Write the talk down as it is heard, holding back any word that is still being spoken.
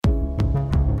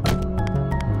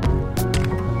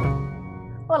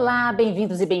Olá,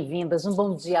 bem-vindos e bem-vindas. Um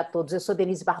bom dia a todos. Eu sou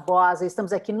Denise Barbosa e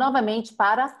estamos aqui novamente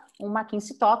para um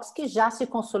McKinsey Talks que já se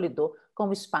consolidou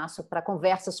como espaço para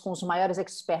conversas com os maiores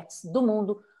experts do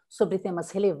mundo sobre temas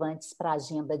relevantes para a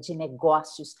agenda de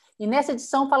negócios. E nessa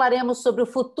edição falaremos sobre o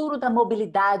futuro da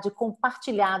mobilidade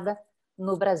compartilhada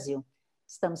no Brasil.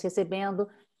 Estamos recebendo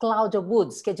Cláudia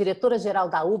Woods, que é diretora-geral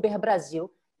da Uber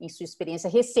Brasil. Em sua experiência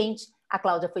recente, a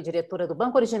Cláudia foi diretora do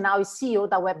Banco Original e CEO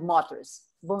da Web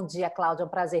Motors. Bom dia, Cláudia, é um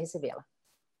prazer recebê-la.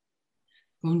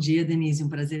 Bom dia, Denise, um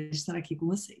prazer estar aqui com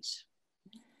vocês.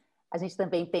 A gente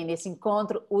também tem nesse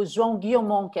encontro o João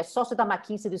Guillaumont, que é sócio da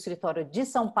McKinsey do escritório de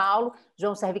São Paulo.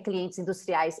 João serve clientes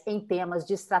industriais em temas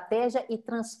de estratégia e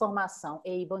transformação.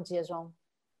 Ei, bom dia, João.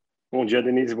 Bom dia,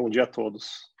 Denise, bom dia a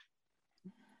todos.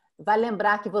 Vale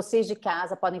lembrar que vocês de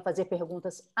casa podem fazer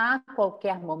perguntas a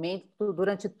qualquer momento,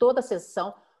 durante toda a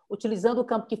sessão, utilizando o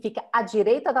campo que fica à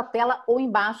direita da tela ou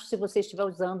embaixo, se você estiver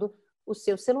usando o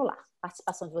seu celular. A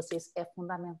participação de vocês é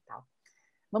fundamental.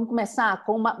 Vamos começar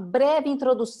com uma breve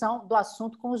introdução do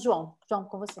assunto com o João. João,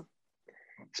 com você.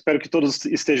 Espero que todos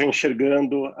estejam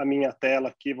enxergando a minha tela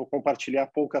aqui. Vou compartilhar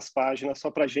poucas páginas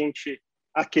só para a gente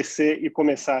aquecer e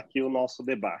começar aqui o nosso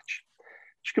debate.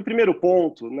 Acho que o primeiro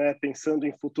ponto, né, pensando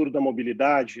em futuro da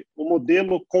mobilidade, o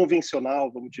modelo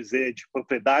convencional, vamos dizer, de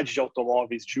propriedade de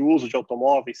automóveis, de uso de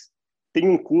automóveis, tem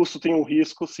um custo, tem um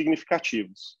risco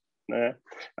significativos, né?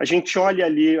 A gente olha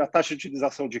ali a taxa de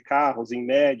utilização de carros, em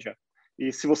média,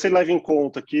 e se você leva em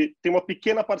conta que tem uma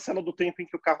pequena parcela do tempo em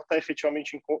que o carro está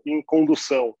efetivamente em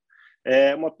condução,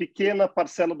 uma pequena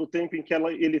parcela do tempo em que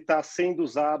ele está sendo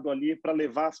usado ali para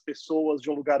levar as pessoas de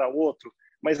um lugar a outro,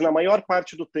 mas na maior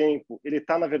parte do tempo ele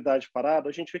está, na verdade, parado,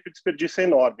 a gente vê que o desperdício é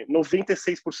enorme.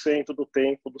 96% do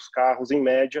tempo dos carros, em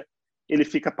média, ele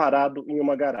fica parado em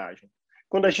uma garagem.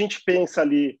 Quando a gente pensa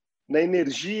ali na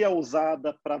energia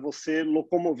usada para você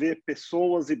locomover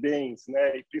pessoas e bens,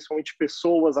 né, e principalmente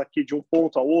pessoas aqui de um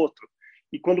ponto a outro,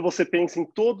 e quando você pensa em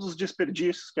todos os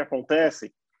desperdícios que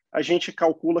acontecem, a gente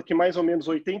calcula que mais ou menos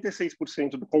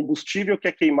 86% do combustível que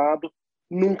é queimado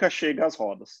nunca chega às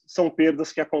rodas. São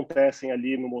perdas que acontecem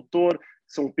ali no motor,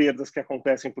 são perdas que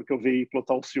acontecem porque o veículo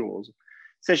está ocioso.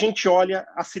 Se a gente olha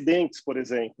acidentes, por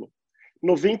exemplo,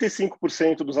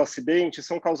 95% dos acidentes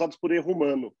são causados por erro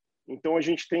humano. Então, a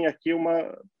gente tem aqui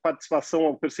uma participação,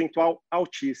 um percentual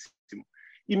altíssimo.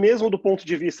 E mesmo do ponto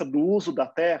de vista do uso da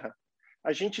terra,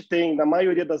 a gente tem, na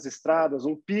maioria das estradas,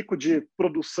 um pico de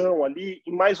produção ali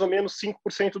em mais ou menos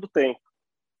 5% do tempo.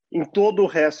 Em todo o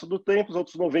resto do tempo, os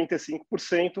outros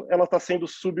 95%, ela está sendo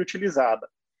subutilizada.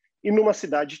 E numa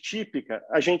cidade típica,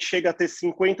 a gente chega a ter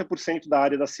 50% da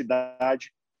área da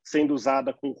cidade sendo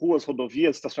usada com ruas,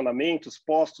 rodovias, estacionamentos,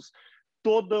 postos.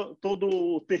 Todo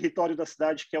o território da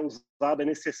cidade que é usado é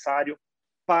necessário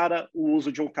para o uso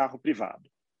de um carro privado.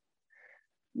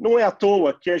 Não é à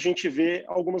toa que a gente vê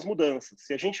algumas mudanças.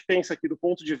 Se a gente pensa aqui do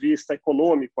ponto de vista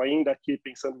econômico, ainda aqui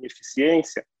pensando em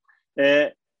eficiência,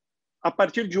 a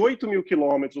partir de 8 mil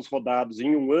quilômetros rodados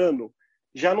em um ano,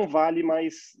 já não vale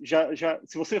mais...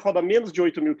 se você roda menos de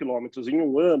 8 mil quilômetros em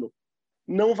um ano,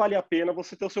 não vale a pena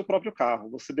você ter o seu próprio carro.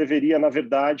 Você deveria, na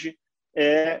verdade,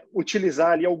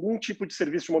 utilizar ali algum tipo de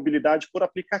serviço de mobilidade por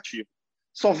aplicativo.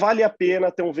 Só vale a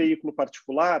pena ter um veículo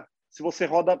particular se você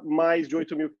roda mais de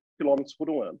 8 mil quilômetros por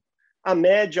um ano. A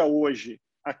média hoje,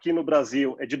 aqui no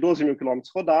Brasil, é de 12 mil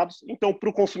quilômetros rodados. Então, para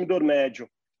o consumidor médio,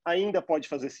 ainda pode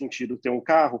fazer sentido ter um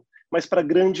carro, mas para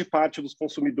grande parte dos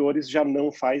consumidores já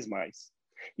não faz mais.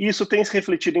 E isso tem se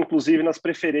refletido, inclusive, nas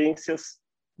preferências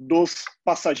dos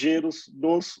passageiros,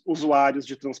 dos usuários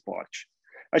de transporte.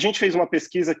 A gente fez uma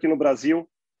pesquisa aqui no Brasil,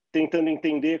 tentando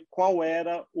entender qual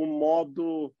era o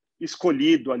modo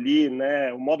escolhido ali,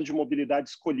 né, o modo de mobilidade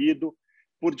escolhido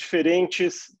por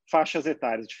diferentes faixas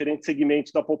etárias, diferentes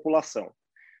segmentos da população.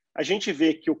 A gente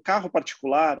vê que o carro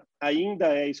particular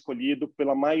ainda é escolhido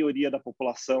pela maioria da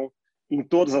população em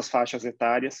todas as faixas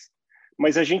etárias,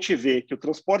 mas a gente vê que o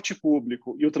transporte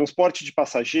público e o transporte de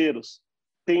passageiros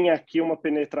têm aqui uma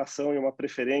penetração e uma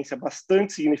preferência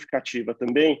bastante significativa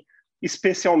também,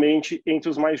 especialmente entre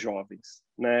os mais jovens,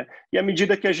 né? E à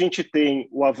medida que a gente tem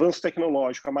o avanço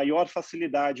tecnológico, a maior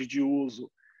facilidade de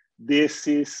uso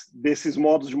desses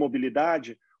modos de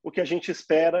mobilidade, o que a gente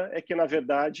espera é que, na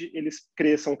verdade, eles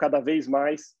cresçam cada vez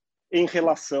mais em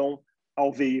relação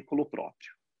ao veículo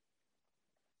próprio.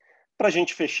 Para a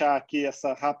gente fechar aqui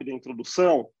essa rápida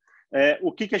introdução,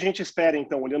 o que a gente espera,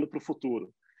 então, olhando para o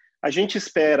futuro? A gente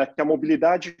espera que a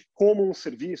mobilidade como um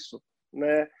serviço,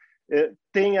 né,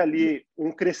 tenha ali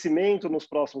um crescimento nos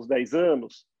próximos 10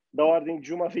 anos da ordem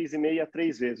de 1,5 a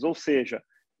 3 vezes, ou seja,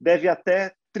 deve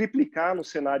até triplicar no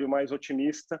cenário mais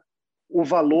otimista o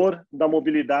valor da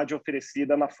mobilidade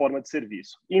oferecida na forma de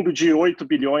serviço, indo de 8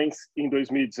 bilhões em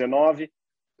 2019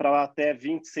 para até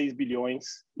 26 bilhões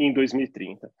em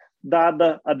 2030.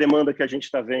 Dada a demanda que a gente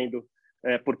está vendo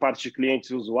por parte de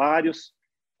clientes e usuários,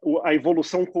 a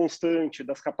evolução constante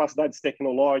das capacidades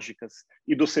tecnológicas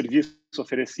e dos serviços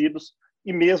oferecidos,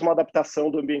 e mesmo a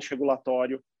adaptação do ambiente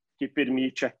regulatório que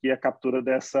permite aqui a captura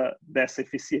dessa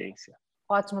eficiência.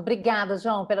 Ótimo, obrigada,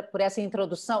 João, por essa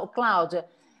introdução. Cláudia,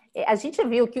 a gente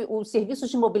viu que os serviços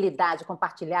de mobilidade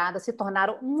compartilhada se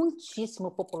tornaram muitíssimo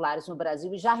populares no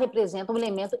Brasil e já representam um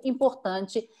elemento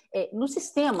importante no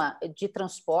sistema de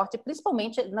transporte,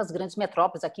 principalmente nas grandes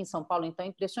metrópoles, aqui em São Paulo. Então, é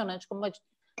impressionante como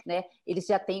eles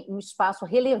já têm um espaço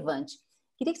relevante.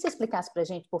 Queria que você explicasse para a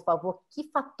gente, por favor,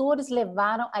 que fatores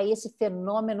levaram a esse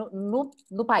fenômeno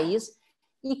no país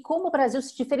e como o Brasil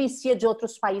se diferencia de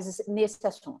outros países nesse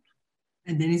assunto.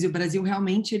 Denise, o Brasil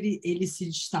realmente ele se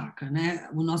destaca, né?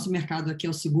 O nosso mercado aqui é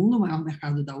o segundo maior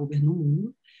mercado da Uber no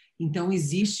mundo, então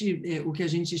existe o que a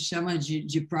gente chama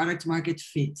de product market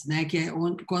fit, né? Que é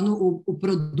quando o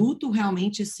produto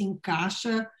realmente se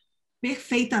encaixa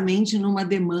perfeitamente numa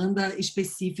demanda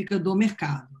específica do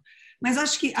mercado. Mas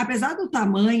acho que, apesar do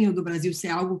tamanho do Brasil ser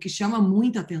algo que chama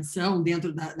muita atenção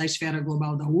dentro da esfera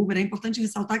global da Uber, é importante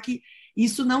ressaltar que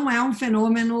isso não é um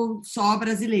fenômeno só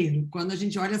brasileiro. Quando a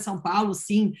gente olha São Paulo,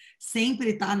 sim, sempre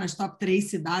está nas top 3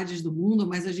 cidades do mundo,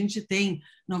 mas a gente tem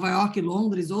Nova York e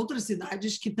Londres, outras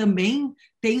cidades que também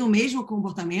têm o mesmo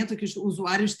comportamento, que os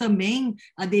usuários também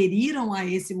aderiram a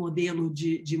esse modelo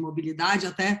de mobilidade,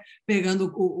 até pegando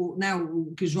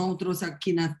o que o João trouxe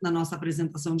aqui na nossa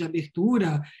apresentação de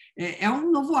abertura, é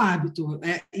um novo hábito,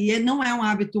 e não é um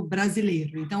hábito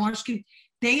brasileiro. Então, acho que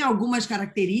tem algumas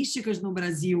características no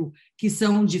Brasil que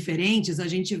são diferentes. A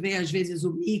gente vê, às vezes,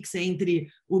 o mix entre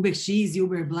UberX e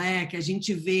Uber Black, a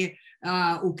gente vê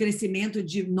o crescimento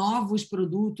de novos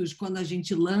produtos quando a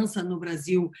gente lança no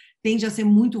Brasil tende a ser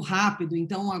muito rápido.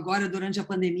 Então, agora, durante a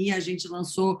pandemia, a gente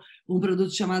lançou um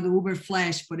produto chamado Uber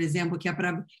Flash, por exemplo, que é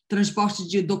para transporte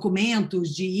de documentos,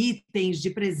 de itens,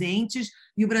 de presentes,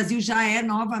 e o Brasil já é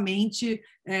novamente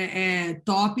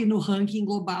top no ranking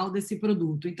global desse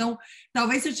produto. Então,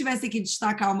 talvez se eu tivesse que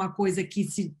destacar uma coisa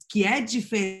que é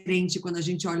diferente quando a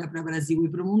gente olha para o Brasil e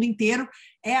para o mundo inteiro,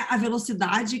 é a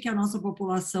velocidade que a nossa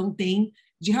população tem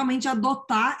de realmente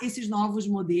adotar esses novos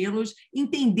modelos,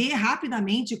 entender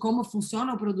rapidamente como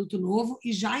funciona o produto novo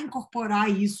e já incorporar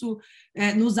isso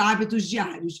nos hábitos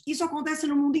diários. Isso acontece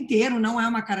no mundo inteiro, não é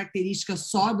uma característica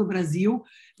só do Brasil,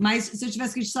 mas se eu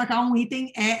tivesse que destacar um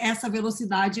item, é essa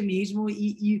velocidade mesmo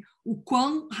e o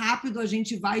quão rápido a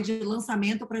gente vai de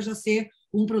lançamento para já ser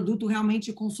um produto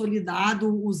realmente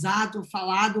consolidado, usado,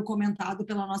 falado, comentado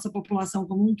pela nossa população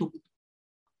como um todo.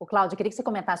 Cláudio, eu queria que você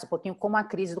comentasse um pouquinho como a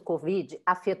crise do Covid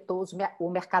afetou o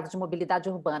mercado de mobilidade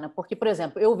urbana. Porque, por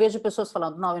exemplo, eu vejo pessoas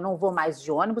falando, não, eu não vou mais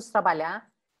de ônibus trabalhar,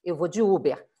 eu vou de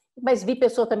Uber. Mas vi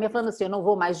pessoa também falando assim, eu não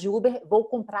vou mais de Uber, vou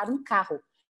comprar um carro.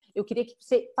 Eu queria que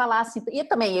você falasse... E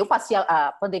também, eu passei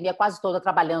a pandemia quase toda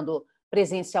trabalhando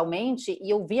presencialmente e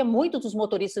eu via muitos dos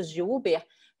motoristas de Uber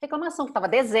reclamação que estava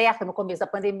deserta no começo da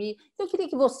pandemia. Então, eu queria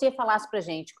que você falasse para a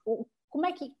gente como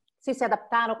é que vocês se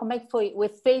adaptaram, como é que foi o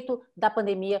efeito da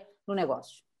pandemia no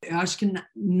negócio? Eu acho que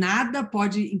nada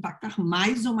pode impactar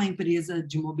mais uma empresa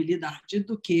de mobilidade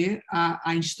do que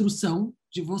a instrução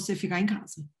de você ficar em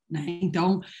casa, né?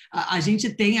 Então, a gente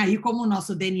tem aí como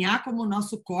nosso DNA, como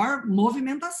nosso core,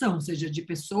 movimentação, seja de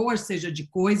pessoas, seja de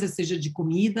coisas, seja de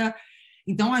comida.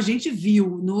 Então, a gente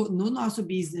viu no nosso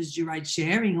business de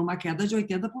ride-sharing uma queda de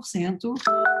 80%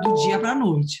 do dia para a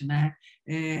noite, né?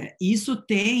 Isso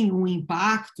tem um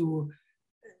impacto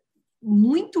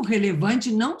muito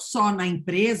relevante, não só na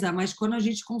empresa, mas quando a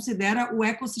gente considera o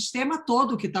ecossistema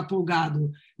todo que está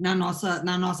plugado na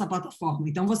nossa plataforma.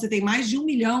 Então, você tem mais de 1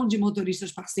 milhão de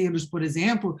motoristas parceiros, por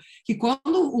exemplo, que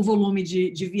quando o volume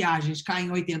de viagens cai em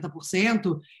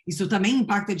 80%, isso também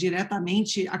impacta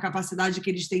diretamente a capacidade que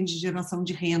eles têm de geração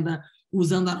de renda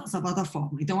usando a nossa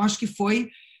plataforma. Então, acho que foi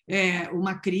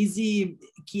uma crise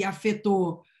que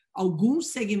afetou alguns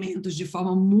segmentos de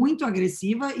forma muito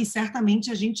agressiva e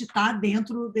certamente a gente está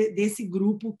dentro desse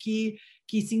grupo que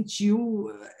sentiu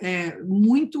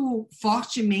muito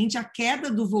fortemente a queda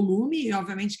do volume e,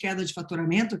 obviamente, queda de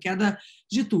faturamento, queda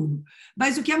de tudo.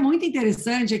 Mas o que é muito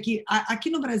interessante é que aqui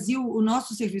no Brasil o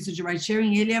nosso serviço de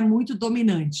ride-sharing ele é muito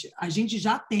dominante. A gente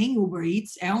já tem Uber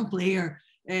Eats, é um player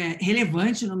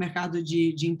relevante no mercado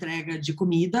de entrega de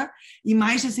comida e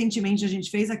mais recentemente a gente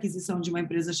fez a aquisição de uma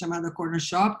empresa chamada Corner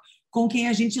Shop, com quem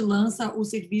a gente lança o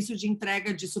serviço de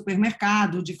entrega de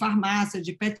supermercado, de farmácia,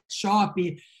 de pet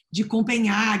shop, de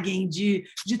Copenhagen, de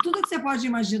tudo que você pode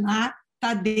imaginar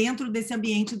está dentro desse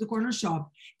ambiente do Corner Shop.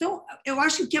 Então, eu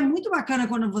acho que é muito bacana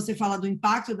quando você fala do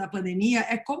impacto da pandemia,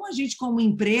 é como a gente, como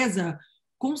empresa,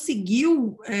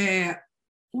 conseguiu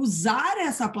usar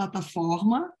essa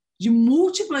plataforma de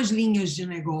múltiplas linhas de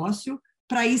negócio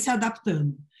para ir se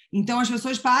adaptando. Então, as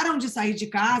pessoas param de sair de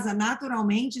casa,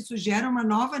 naturalmente, isso gera uma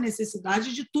nova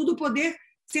necessidade de tudo poder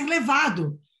ser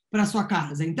levado para a sua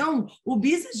casa. Então, o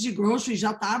business de grocery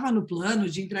já estava no plano,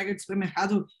 de entrega de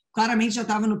supermercado claramente já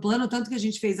estava no plano, tanto que a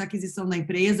gente fez a aquisição da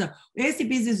empresa. Esse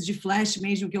business de flash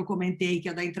mesmo que eu comentei, que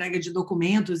é da entrega de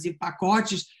documentos e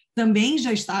pacotes, também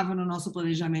já estava no nosso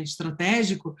planejamento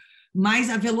estratégico, mas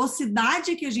a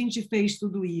velocidade que a gente fez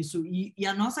tudo isso e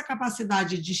a nossa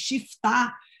capacidade de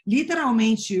shiftar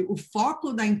literalmente o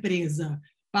foco da empresa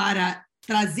para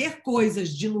trazer coisas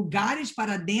de lugares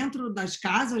para dentro das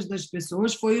casas das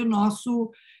pessoas foi o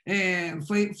nosso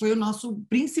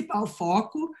principal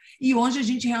foco e onde a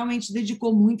gente realmente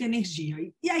dedicou muita energia.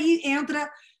 E aí entra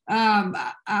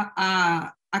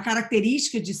a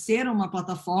característica de ser uma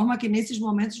plataforma que, nesses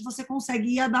momentos, você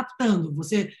consegue ir adaptando.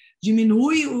 Você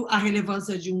diminui a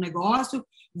relevância de um negócio,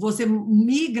 você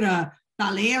migra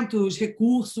talentos,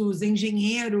 recursos,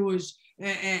 engenheiros,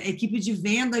 equipe de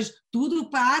vendas, tudo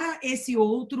para esse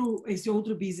outro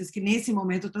business que, nesse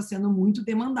momento, está sendo muito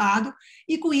demandado.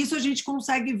 E, com isso, a gente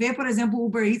consegue ver, por exemplo, o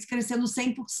Uber Eats crescendo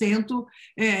 100%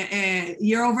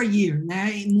 year over year,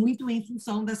 né? E muito em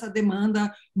função dessa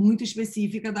demanda muito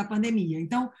específica da pandemia.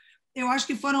 Então, eu acho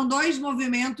que foram dois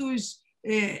movimentos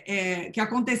que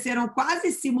aconteceram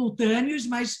quase simultâneos,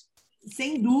 mas,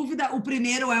 sem dúvida, o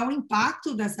primeiro é o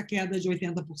impacto dessa queda de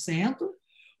 80%.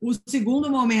 O segundo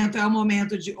momento é o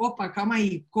momento de, opa, calma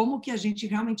aí, como que a gente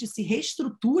realmente se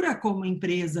reestrutura como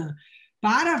empresa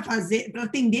para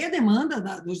atender a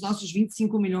demanda dos nossos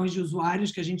 25 milhões de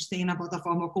usuários que a gente tem na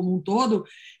plataforma como um todo.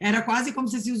 Era quase como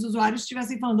se os usuários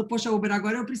estivessem falando, poxa, Uber,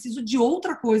 agora eu preciso de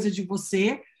outra coisa de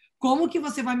você, como que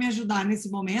você vai me ajudar nesse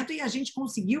momento? E a gente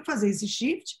conseguiu fazer esse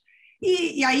shift.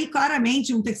 E aí,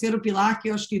 claramente, um terceiro pilar que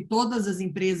eu acho que todas as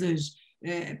empresas,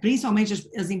 principalmente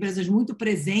as empresas muito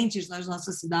presentes nas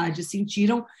nossas cidades,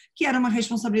 sentiram que era uma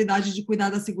responsabilidade de cuidar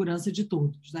da segurança de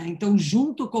todos, né? Então,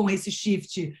 junto com esse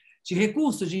shift de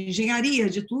recursos, de engenharia,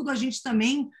 de tudo, a gente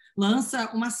também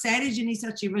lança uma série de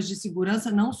iniciativas de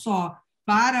segurança, não só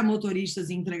para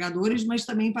motoristas e entregadores, mas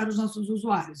também para os nossos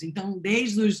usuários. Então,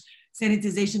 desde os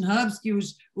sanitization hubs, que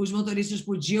os motoristas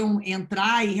podiam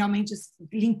entrar e realmente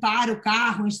limpar o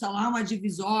carro, instalar uma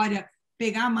divisória,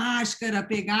 pegar máscara,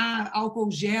 pegar álcool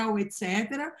gel,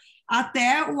 etc.,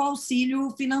 até o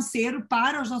auxílio financeiro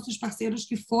para os nossos parceiros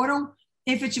que foram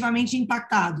efetivamente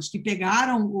impactados, que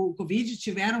pegaram o Covid,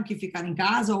 tiveram que ficar em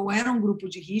casa ou eram um grupo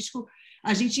de risco.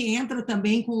 A gente entra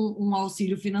também com um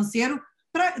auxílio financeiro,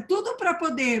 tudo para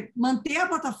poder manter a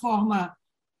plataforma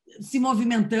se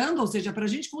movimentando, ou seja, para a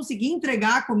gente conseguir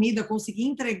entregar comida, conseguir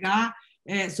entregar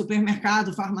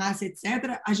supermercado, farmácia,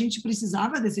 etc., a gente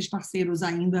precisava desses parceiros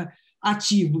ainda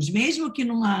ativos, mesmo que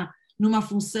numa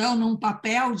função, num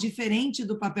papel diferente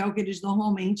do papel que eles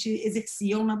normalmente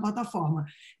exerciam na plataforma.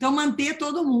 Então, manter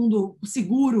todo mundo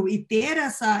seguro e ter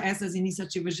essas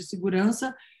iniciativas de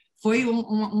segurança foi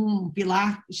um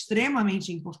pilar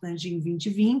extremamente importante em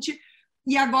 2020,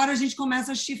 e agora a gente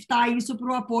começa a shiftar isso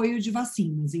para o apoio de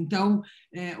vacinas. Então,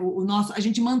 a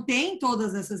gente mantém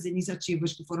todas essas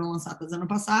iniciativas que foram lançadas ano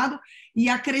passado e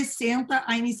acrescenta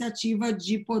a iniciativa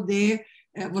de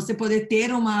você poder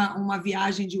ter uma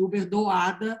viagem de Uber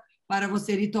doada para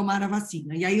você ir tomar a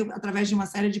vacina. E aí, através de uma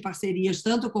série de parcerias,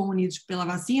 tanto com Unidos pela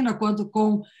Vacina, quanto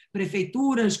com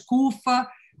prefeituras, CUFA.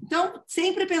 Então,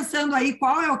 sempre pensando aí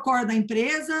qual é o core da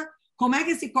empresa, como é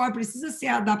que esse core precisa ser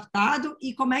adaptado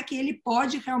e como é que ele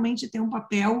pode realmente ter um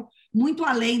papel muito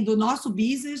além do nosso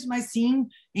business, mas sim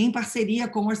em parceria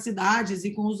com as cidades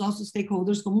e com os nossos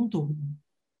stakeholders como um todo.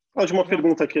 Cláudio, uma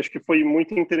pergunta aqui, acho que foi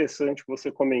muito interessante que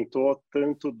você comentou,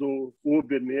 tanto do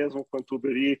Uber mesmo, quanto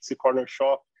Uber Eats e Corner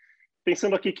Shop.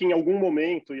 Pensando aqui que em algum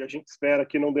momento, e a gente espera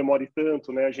que não demore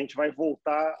tanto, né, a gente vai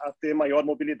voltar a ter maior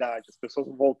mobilidade, as pessoas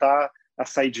vão voltar a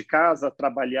sair de casa, a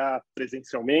trabalhar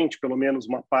presencialmente, pelo menos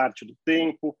uma parte do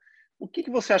tempo. O que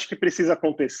você acha que precisa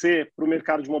acontecer para o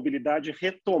mercado de mobilidade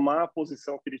retomar a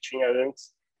posição que ele tinha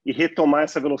antes e retomar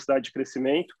essa velocidade de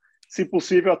crescimento, se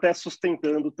possível até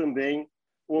sustentando também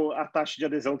a taxa de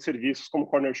adesão de serviços como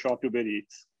Corner Shop e Uber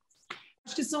Eats?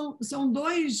 Acho que são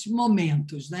dois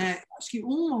momentos, né? Acho que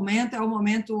um momento é o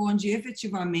momento onde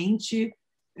efetivamente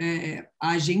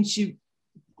a gente,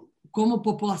 como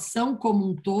população como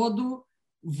um todo,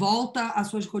 volta às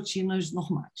suas rotinas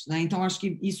normais, né? Então, acho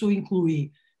que isso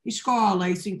inclui escola,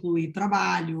 isso inclui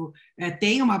trabalho.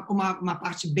 Tem uma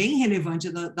parte bem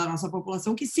relevante da nossa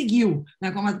população que seguiu,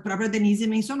 né, como a própria Denise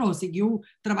mencionou, seguiu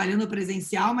trabalhando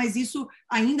presencial, mas isso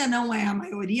ainda não é a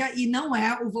maioria e não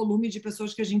é o volume de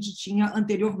pessoas que a gente tinha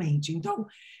anteriormente. Então,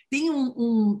 tem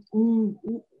um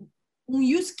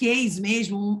use case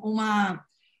mesmo,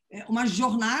 uma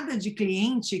jornada de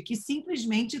cliente que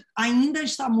simplesmente ainda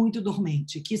está muito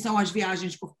dormente, que são as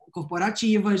viagens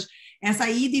corporativas, essa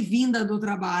ida e vinda do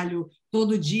trabalho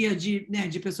todo dia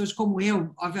de pessoas como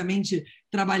eu, obviamente,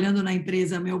 trabalhando na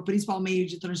empresa, meu principal meio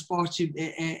de transporte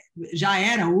já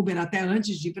era Uber até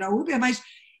antes de ir para Uber, mas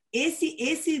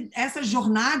essa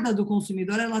jornada do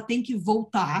consumidor ela tem que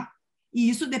voltar, e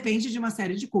isso depende de uma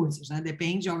série de coisas, né?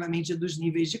 Depende, obviamente, dos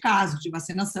níveis de casos, de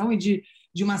vacinação e de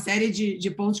uma série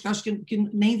de pontos que eu acho que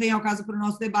nem vem ao caso para o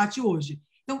nosso debate hoje.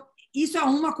 Então, isso é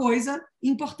uma coisa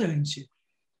importante.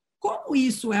 Como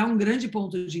isso é um grande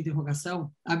ponto de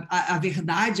interrogação, a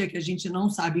verdade é que a gente não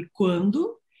sabe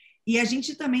quando e a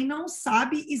gente também não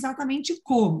sabe exatamente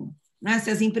como, né?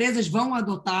 Se as empresas vão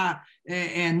adotar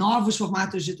novos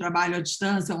formatos de trabalho à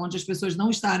distância, onde as pessoas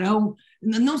não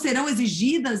serão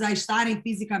exigidas a estarem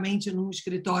fisicamente num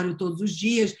escritório todos os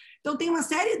dias. Então, tem uma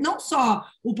série, não só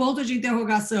o ponto de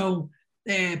interrogação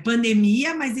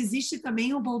pandemia, mas existe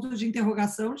também um ponto de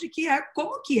interrogação de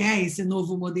como que é esse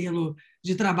novo modelo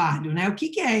de trabalho, né? O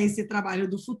que é esse trabalho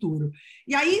do futuro?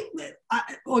 E aí,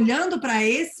 olhando para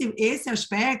esse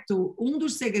aspecto, um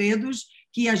dos segredos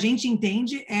que a gente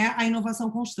entende é a inovação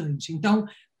constante. Então,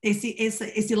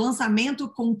 esse lançamento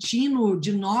contínuo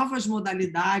de novas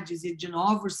modalidades e de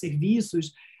novos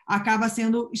serviços acaba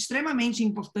sendo extremamente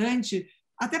importante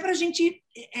até para a gente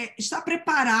estar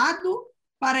preparado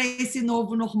para esse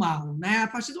novo normal, né? A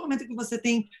partir do momento que você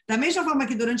tem, da mesma forma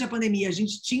que durante a pandemia a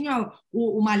gente tinha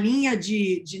uma linha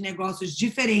de negócios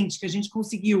diferente que a gente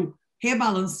conseguiu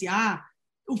rebalancear,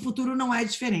 o futuro não é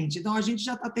diferente. Então, a gente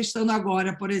já está testando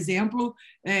agora, por exemplo,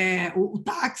 o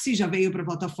táxi já veio para a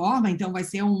plataforma, então vai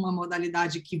ser uma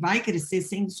modalidade que vai crescer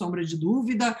sem sombra de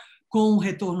dúvida, com o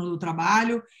retorno do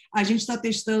trabalho. A gente está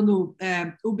testando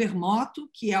Uber Moto,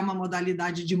 que é uma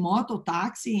modalidade de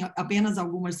mototáxi em apenas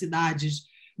algumas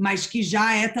cidades, mas que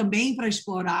já é também para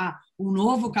explorar um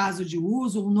novo caso de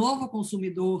uso, um novo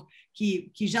consumidor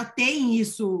que já tem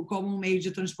isso como um meio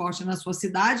de transporte na sua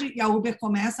cidade, e a Uber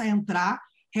começa a entrar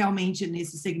realmente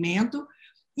nesse segmento.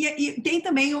 E tem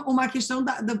também uma questão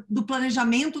do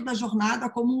planejamento da jornada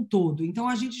como um todo. Então,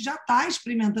 a gente já está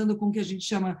experimentando com o que a gente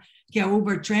chama que é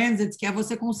Uber Transit, que é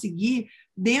você conseguir,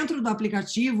 dentro do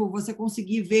aplicativo, você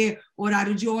conseguir ver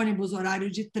horário de ônibus, horário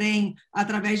de trem,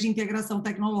 através de integração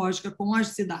tecnológica com as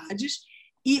cidades.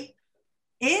 E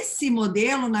esse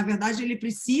modelo, na verdade, ele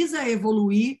precisa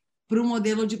evoluir para um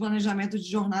modelo de planejamento de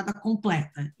jornada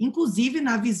completa, inclusive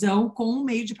na visão com um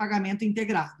meio de pagamento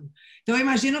integrado. Então,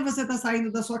 imagina você está saindo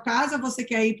da sua casa, você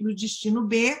quer ir para o destino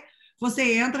B,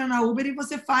 você entra na Uber e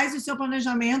você faz o seu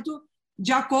planejamento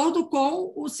de acordo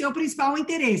com o seu principal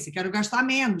interesse. Quero gastar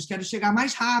menos, quero chegar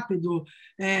mais rápido,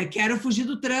 quero fugir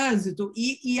do trânsito.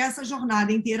 E essa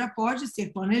jornada inteira pode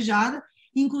ser planejada,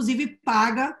 inclusive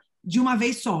paga de uma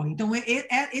vez só. Então,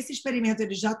 esse experimento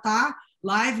ele já está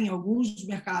live em alguns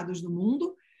mercados do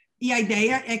mundo, e a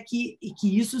ideia é que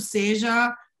isso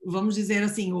seja, vamos dizer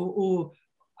assim,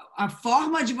 a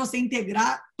forma de você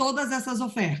integrar todas essas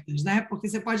ofertas, né? Porque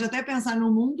você pode até pensar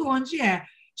num mundo onde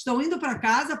estou indo para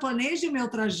casa, planeje o meu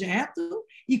trajeto,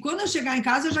 e quando eu chegar em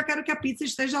casa, eu já quero que a pizza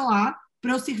esteja lá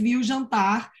para eu servir o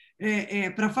jantar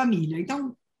para a família.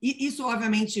 Então, isso,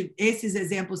 obviamente, esses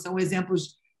exemplos são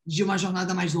exemplos de uma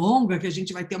jornada mais longa, que a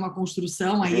gente vai ter uma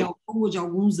construção aí ao longo de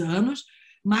alguns anos,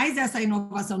 mas essa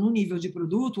inovação no nível de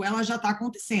produto, ela já está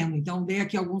acontecendo. Então, dei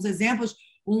aqui alguns exemplos.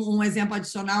 Um exemplo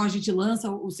adicional, a gente lança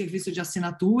o serviço de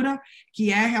assinatura,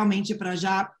 que é realmente para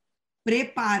já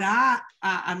preparar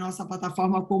a nossa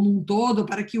plataforma como um todo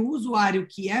para que o usuário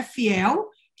que é fiel,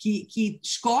 que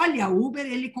escolhe a Uber,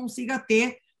 ele consiga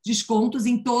ter descontos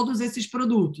em todos esses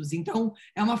produtos. Então,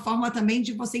 é uma forma também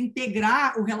de você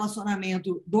integrar o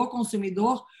relacionamento do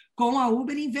consumidor com a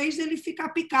Uber, em vez dele ficar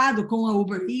picado com a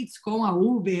Uber Eats, com a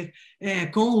Uber,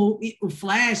 com o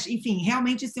Flash, enfim,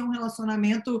 realmente ser um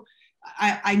relacionamento,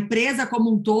 a empresa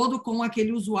como um todo, com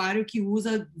aquele usuário que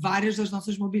usa várias das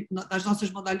nossas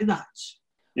modalidades.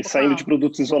 E saindo de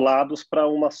produtos isolados para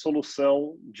uma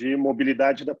solução de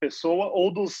mobilidade da pessoa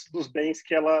ou dos bens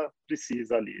que ela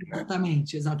precisa ali, né?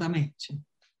 Exatamente, exatamente.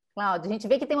 Cláudia, a gente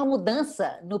vê que tem uma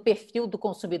mudança no perfil do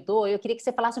consumidor. Eu queria que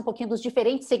você falasse um pouquinho dos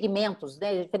diferentes segmentos,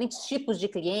 né? Diferentes tipos de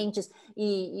clientes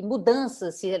e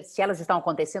mudanças, se elas estão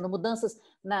acontecendo, mudanças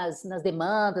nas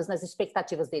demandas, nas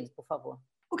expectativas deles, por favor.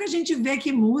 O que a gente vê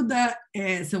que muda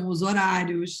são os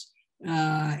horários.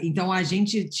 Então, a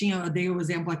gente eu dei o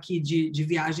exemplo aqui de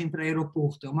viagem para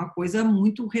aeroporto. É uma coisa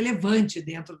muito relevante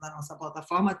dentro da nossa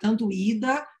plataforma, tanto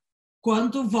ida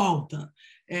quanto volta.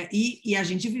 E a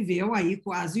gente viveu aí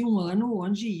quase um ano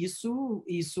onde isso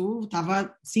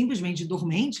estava simplesmente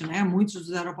dormente, né? Muitos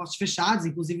dos aeroportos fechados,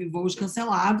 inclusive voos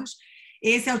cancelados.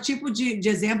 Esse é o tipo de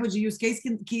exemplo de use case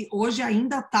que hoje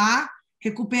ainda está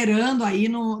recuperando aí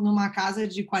numa casa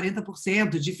de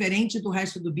 40%, diferente do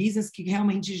resto do business, que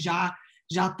realmente já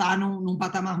está num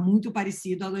patamar muito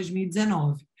parecido a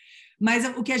 2019. Mas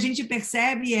o que a gente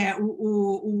percebe é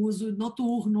o uso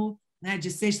noturno, né, de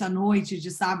sexta à noite,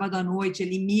 de sábado à noite,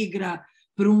 ele migra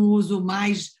para um uso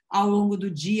mais ao longo do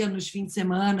dia, nos fins de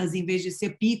semana, em vez de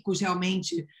ser picos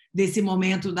realmente desse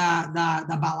momento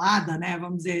da balada, né,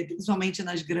 vamos dizer, principalmente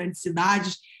nas grandes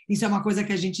cidades. Isso é uma coisa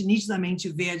que a gente nitidamente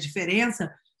vê a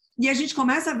diferença. E a gente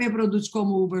começa a ver produtos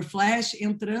como o Uber Flash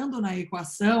entrando na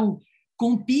equação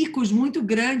com picos muito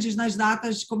grandes nas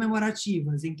datas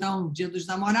comemorativas. Então, Dia dos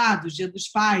Namorados, Dia dos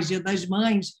Pais, Dia das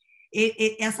Mães.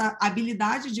 Essa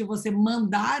habilidade de você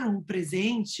mandar um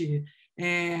presente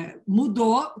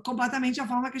mudou completamente a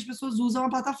forma que as pessoas usam a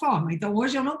plataforma. Então,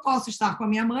 hoje eu não posso estar com a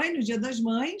minha mãe no Dia das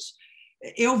Mães,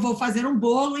 eu vou fazer um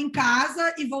bolo em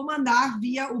casa e vou mandar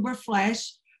via Uber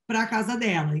Flash para a casa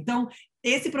dela. Então,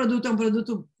 esse produto é um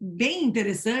produto bem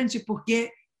interessante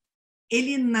porque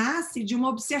ele nasce de uma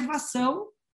observação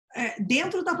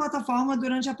dentro da plataforma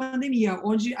durante a pandemia,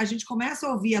 onde a gente começa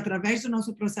a ouvir, através do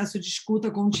nosso processo de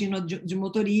escuta contínua de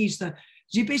motorista,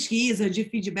 de pesquisa, de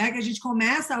feedback, a gente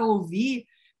começa a ouvir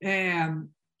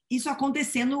isso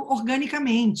acontecendo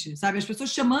organicamente, sabe? As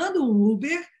pessoas chamando um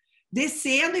Uber,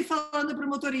 descendo e falando para o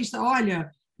motorista, olha,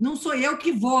 não sou eu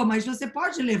que vou, mas você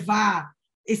pode levar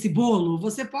esse bolo?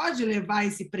 Você pode levar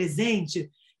esse presente?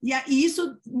 E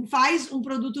isso faz um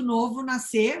produto novo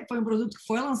nascer. Foi um produto que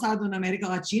foi lançado na América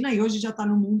Latina e hoje já está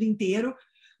no mundo inteiro,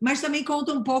 mas também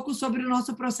conta um pouco sobre o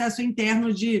nosso processo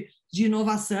interno de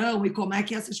inovação e como é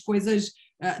que essas coisas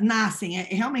nascem. É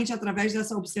realmente através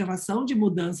dessa observação de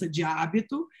mudança de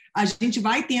hábito, a gente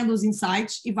vai tendo os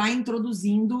insights e vai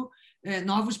introduzindo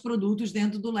novos produtos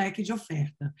dentro do leque de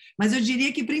oferta. Mas eu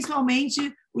diria que,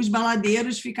 principalmente, os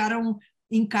baladeiros ficaram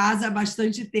em casa há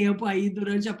bastante tempo aí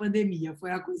durante a pandemia.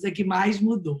 Foi a coisa que mais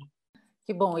mudou.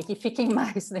 Que bom, e que fiquem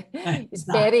mais, né?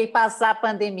 Esperem passar a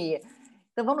pandemia.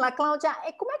 Então, vamos lá, Cláudia.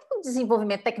 Como é que o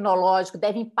desenvolvimento tecnológico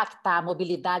deve impactar a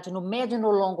mobilidade no médio e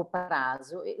no longo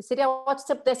prazo? Seria ótimo se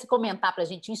você pudesse comentar para a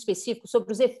gente, em específico,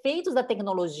 sobre os efeitos da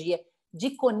tecnologia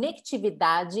de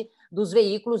conectividade dos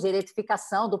veículos,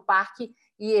 eletrificação do parque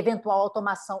e eventual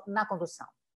automação na condução.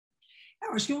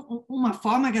 Eu acho que uma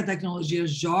forma que a tecnologia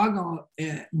joga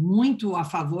muito a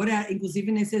favor é,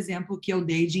 inclusive, nesse exemplo que eu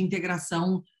dei de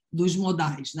integração dos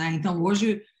modais, né? Então,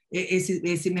 hoje,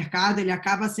 esse mercado ele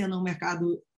acaba sendo um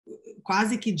mercado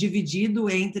quase que dividido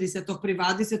entre setor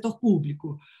privado e setor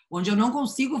público, onde eu não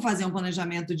consigo fazer um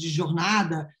planejamento de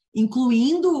jornada,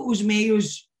 incluindo os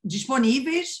meios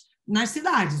disponíveis nas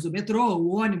cidades, o metrô,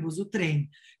 o ônibus, o trem.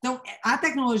 Então, a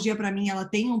tecnologia, para mim, ela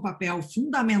tem um papel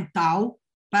fundamental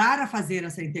para fazer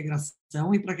essa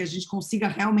integração e para que a gente consiga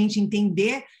realmente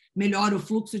entender melhor o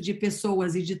fluxo de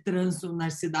pessoas e de trânsito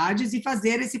nas cidades e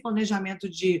fazer esse planejamento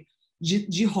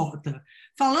de rota.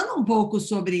 Falando um pouco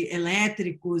sobre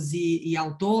elétricos e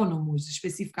autônomos,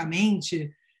 especificamente,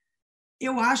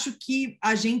 eu acho que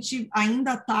a gente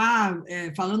ainda está,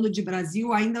 falando de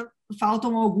Brasil, ainda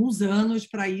faltam alguns anos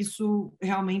para isso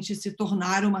realmente se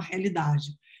tornar uma realidade.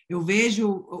 Eu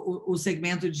vejo o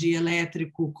segmento de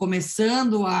elétrico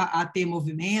começando a ter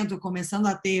movimento, começando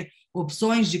a ter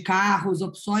opções de carros,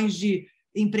 opções de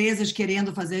empresas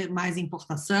querendo fazer mais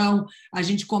importação. A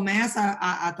gente começa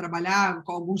a trabalhar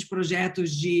com alguns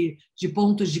projetos de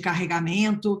pontos de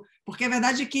carregamento, porque a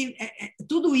verdade é que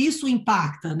tudo isso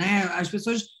impacta, né? As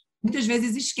pessoas muitas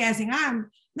vezes esquecem,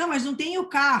 não, mas não tem o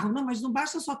carro. Não, mas não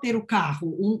basta só ter o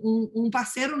carro. Um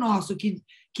parceiro nosso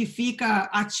que fica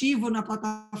ativo na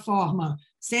plataforma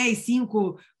 6,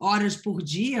 5 horas por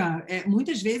dia,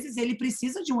 muitas vezes ele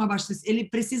precisa de um abastecimento, ele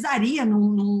precisaria,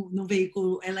 num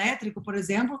veículo elétrico, por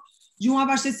exemplo, de um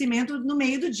abastecimento no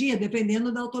meio do dia,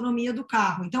 dependendo da autonomia do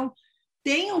carro. Então,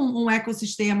 tem um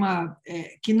ecossistema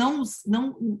que não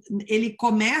ele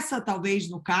começa talvez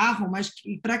no carro, mas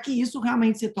para que isso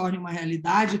realmente se torne uma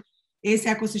realidade, esse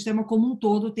ecossistema como um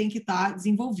todo tem que estar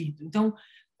desenvolvido. Então,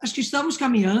 acho que estamos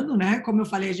caminhando, né? Como eu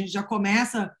falei, a gente já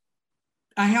começa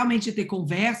a realmente ter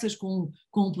conversas com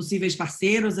possíveis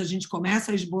parceiros, a gente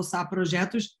começa a esboçar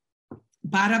projetos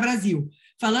para o Brasil.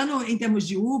 falando em termos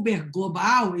de Uber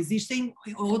global, existem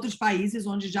outros países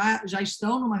onde já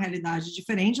estão numa realidade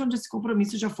diferente, onde esse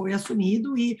compromisso já foi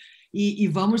assumido e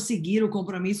vamos seguir o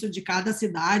compromisso de cada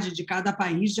cidade, de cada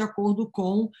país, de acordo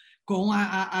com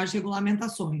as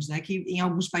regulamentações, né? Que em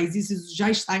alguns países isso já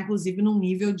está, inclusive, num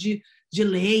nível de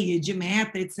lei, de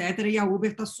meta, etc., e a Uber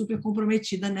está super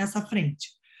comprometida nessa frente.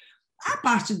 A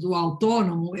parte do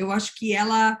autônomo, eu acho que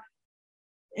ela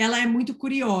é muito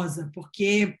curiosa,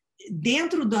 porque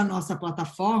dentro da nossa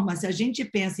plataforma, se a gente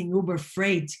pensa em Uber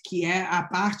Freight, que é a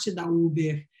parte da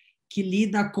Uber que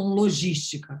lida com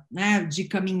logística, né, de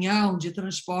caminhão, de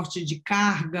transporte de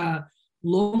carga,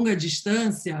 longa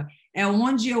distância, é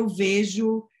onde eu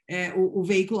vejo o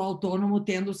veículo autônomo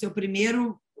tendo o seu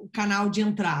primeiro canal de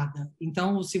entrada.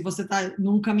 Então, se você está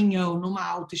num caminhão, numa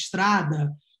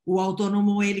autoestrada, o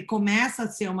autônomo ele começa a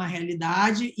ser uma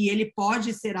realidade e ele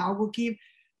pode ser algo que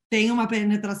tem uma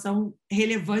penetração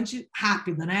relevante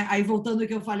rápida, né? Aí, voltando ao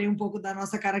que eu falei um pouco da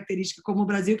nossa característica como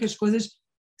Brasil, que as coisas...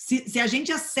 Se a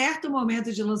gente acerta o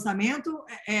momento de lançamento,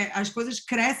 as coisas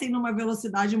crescem numa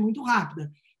velocidade muito rápida.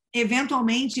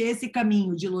 Eventualmente, esse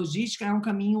caminho de logística é um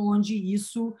caminho onde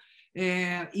isso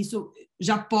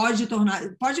já pode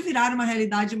virar uma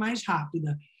realidade mais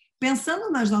rápida. Pensando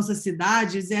nas nossas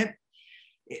cidades,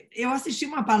 eu assisti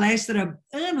uma palestra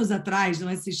anos atrás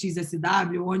no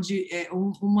SXSW, onde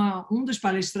um dos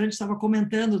palestrantes estava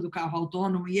comentando do carro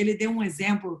autônomo e ele deu um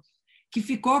exemplo que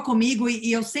ficou comigo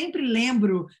e eu sempre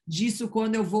lembro disso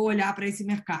quando eu vou olhar para esse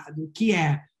mercado, que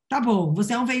tá bom,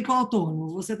 você é um veículo autônomo,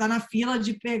 você está na fila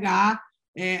de pegar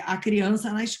a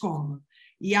criança na escola.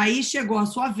 E aí chegou a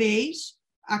sua vez,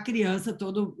 a criança,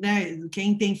 né,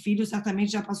 quem tem filho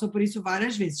certamente já passou por isso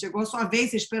várias vezes. Chegou a sua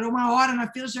vez, você esperou uma hora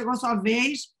na fila, chegou a sua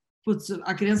vez, putz,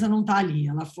 a criança não está ali.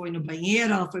 Ela foi no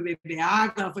banheiro, ela foi beber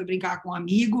água, ela foi brincar com um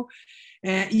amigo.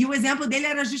 E o exemplo dele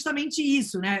era justamente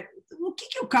isso, né? O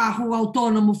que o carro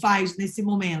autônomo faz nesse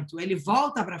momento? Ele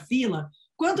volta para a fila?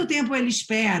 Quanto tempo ele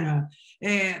espera?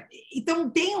 Então,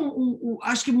 tem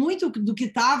acho que muito do que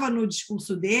estava no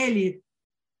discurso dele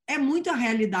é muita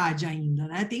realidade ainda,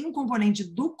 né? Tem um componente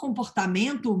do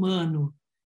comportamento humano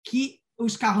que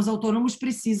os carros autônomos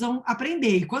precisam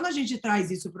aprender. E quando a gente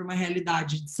traz isso para uma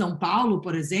realidade de São Paulo,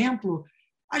 por exemplo,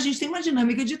 a gente tem uma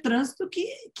dinâmica de trânsito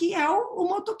que é o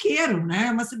motoqueiro, né?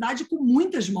 É uma cidade com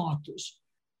muitas motos.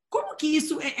 Como que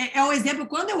isso é o exemplo?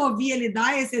 Quando eu ouvi ele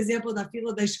dar esse exemplo da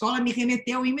fila da escola, me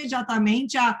remeteu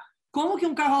imediatamente a como que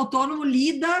um carro autônomo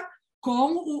lida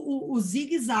com o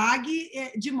zigue-zague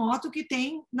de moto que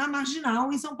tem na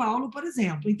Marginal, em São Paulo, por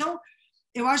exemplo. Então,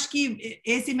 eu acho que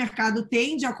esse mercado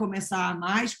tende a começar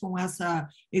mais com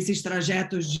esses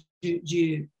trajetos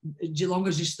de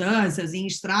longas distâncias, em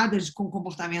estradas com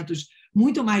comportamentos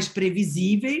muito mais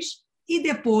previsíveis, e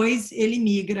depois ele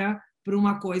migra para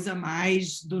uma coisa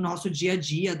mais do nosso dia a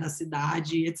dia, da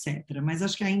cidade, etc. Mas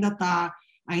acho que ainda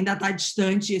tá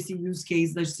distante esse use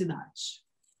case das cidades.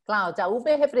 Cláudia, a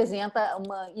Uber representa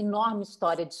uma enorme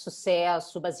história de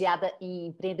sucesso baseada em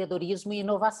empreendedorismo e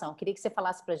inovação. Queria que você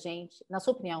falasse para a gente, na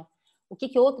sua opinião, o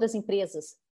que outras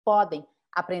empresas podem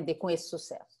aprender com esse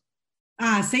sucesso?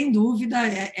 Sem dúvida,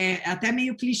 é até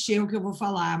meio clichê o que eu vou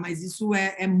falar, mas isso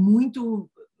é muito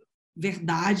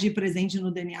verdade presente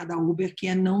no DNA da Uber, que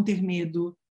é não ter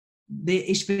medo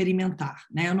de experimentar,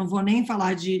 né? Eu não vou nem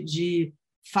falar de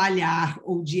falhar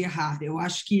ou de errar. Eu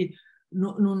acho que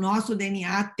no nosso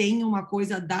DNA tem uma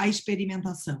coisa da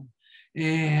experimentação.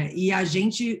 E a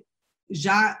gente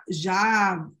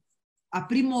já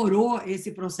aprimorou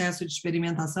esse processo de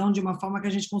experimentação de uma forma que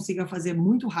a gente consiga fazer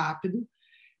muito rápido,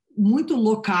 muito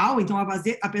local. Então,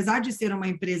 apesar de ser uma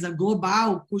empresa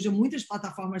global, cujas muitas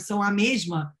plataformas são a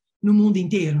mesma no mundo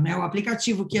inteiro, né? O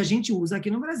aplicativo que a gente usa aqui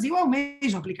no Brasil é o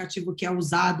mesmo aplicativo que é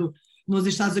usado nos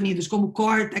Estados Unidos como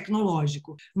core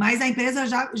tecnológico, mas a empresa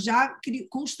já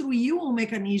construiu um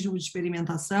mecanismo de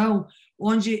experimentação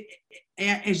onde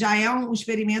já é um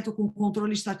experimento com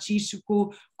controle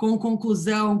estatístico, com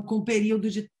conclusão, com período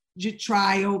de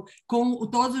trial, com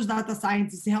todos os data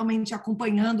scientists realmente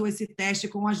acompanhando esse teste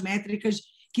com as métricas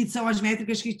que são as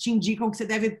métricas que te indicam que você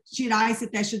deve tirar esse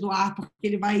teste do ar porque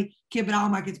ele vai quebrar o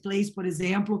marketplace, por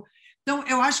exemplo. Então,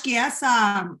 eu acho que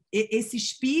esse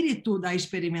espírito da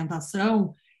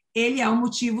experimentação, ele é o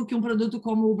motivo que um produto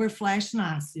como o Uber Flash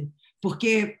nasce.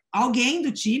 Porque alguém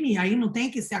do time, aí não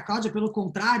tem que ser a Cláudia, pelo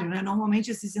contrário, né?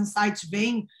 Normalmente esses insights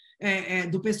vêm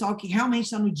do pessoal que realmente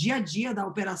está no dia a dia da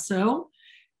operação,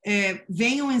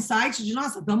 vem um insight de,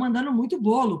 nossa, estamos mandando muito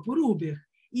bolo por Uber.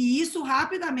 E isso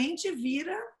rapidamente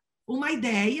vira uma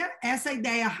ideia, essa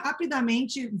ideia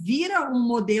rapidamente vira um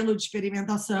modelo de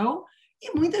experimentação,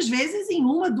 e muitas vezes, em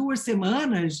 1, 2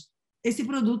 semanas, esse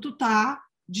produto está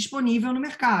disponível no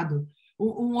mercado.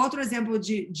 Um outro exemplo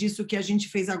disso que a gente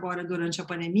fez agora durante a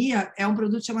pandemia é um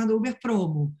produto chamado Uber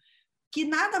Promo, que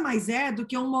nada mais é do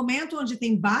que um momento onde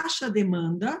tem baixa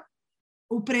demanda,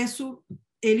 o preço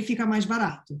ele fica mais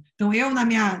barato. Então, eu, na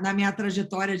minha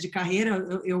trajetória de carreira,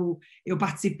 eu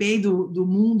participei do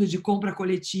mundo de compra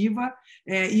coletiva,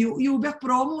 e o Uber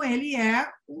Promo ele é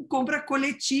uma compra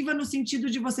coletiva no sentido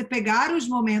de você pegar os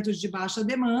momentos de baixa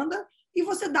demanda e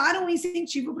você dar um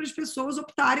incentivo para as pessoas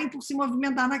optarem por se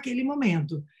movimentar naquele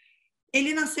momento.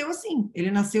 Ele nasceu assim, ele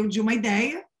nasceu de uma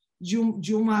ideia, de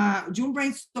um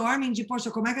brainstorming de, poxa,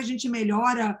 como é que a gente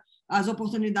melhora as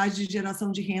oportunidades de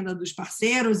geração de renda dos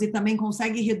parceiros e também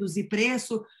consegue reduzir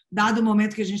preço, dado o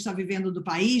momento que a gente está vivendo do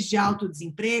país, de alto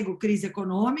desemprego, crise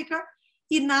econômica,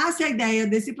 e nasce a ideia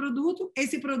desse produto.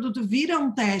 Esse produto vira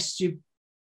um teste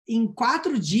em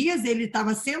 4 dias, ele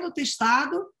estava sendo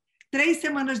testado, 3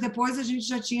 semanas depois a gente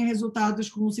já tinha resultados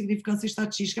com significância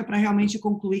estatística para realmente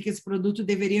concluir que esse produto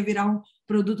deveria virar um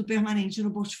produto permanente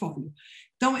no portfólio.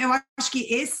 Então, eu acho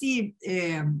que esse...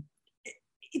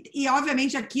 E,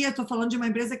 obviamente, aqui eu estou falando de uma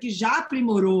empresa que já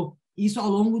aprimorou isso ao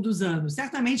longo dos anos.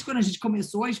 Certamente, quando a gente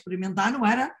começou a experimentar, não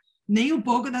era nem um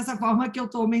pouco dessa forma que eu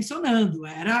estou mencionando.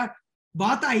 Era,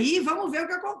 bota aí e vamos ver o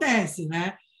que acontece,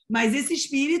 né? Mas esse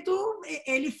espírito,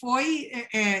 ele foi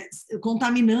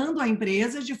contaminando a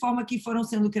empresa de forma que foram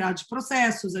sendo criados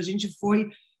processos, a gente foi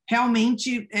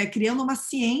realmente criando uma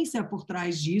ciência por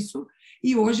trás disso,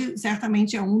 e hoje,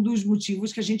 certamente, é um dos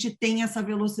motivos que a gente tem essa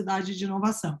velocidade de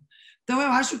inovação. Então,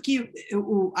 eu acho que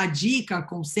a dica,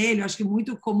 conselho, acho que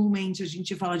muito comumente a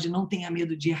gente fala de não tenha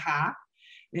medo de errar,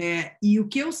 e o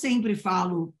que eu sempre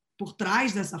falo por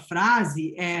trás dessa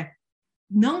frase é: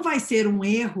 não vai ser um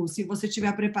erro se você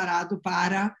estiver preparado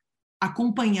para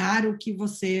acompanhar o que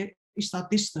você está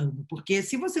testando. Porque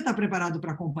se você está preparado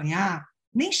para acompanhar,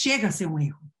 nem chega a ser um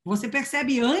erro. Você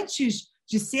percebe antes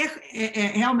de ser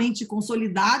realmente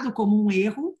consolidado como um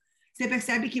erro, você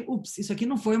percebe que, ups, isso aqui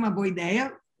não foi uma boa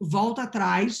ideia, volta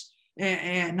atrás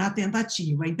na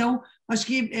tentativa. Então, acho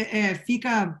que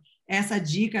fica essa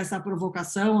dica, essa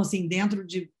provocação, assim, dentro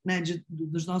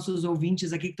dos nossos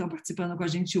ouvintes aqui que estão participando com a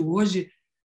gente hoje,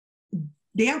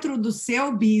 dentro do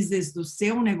seu business, do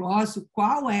seu negócio,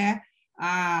 qual é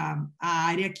a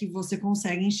área que você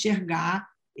consegue enxergar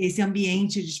esse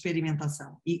ambiente de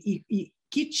experimentação? E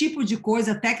que tipo de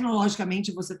coisa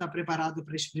tecnologicamente você está preparado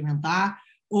para experimentar,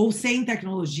 ou sem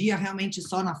tecnologia, realmente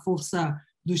só na força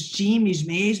dos times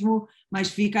mesmo, mas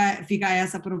fica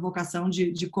essa provocação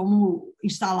de como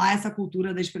instalar essa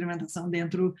cultura da experimentação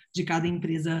dentro de cada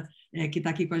empresa que está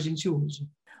aqui com a gente hoje.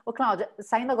 Ô, Cláudia,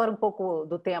 saindo agora um pouco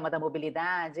do tema da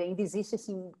mobilidade, ainda existe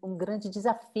assim, um grande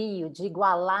desafio de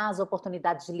igualar as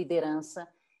oportunidades de liderança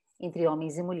entre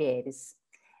homens e mulheres.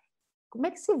 Como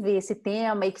é que se vê esse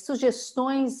tema e que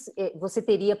sugestões você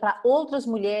teria para outras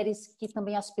mulheres que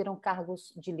também aspiram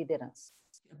cargos de liderança?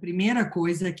 A primeira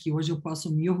coisa que hoje eu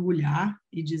posso me orgulhar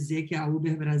e dizer que a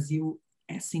Uber Brasil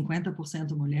é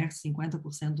 50% mulher,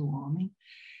 50% homem.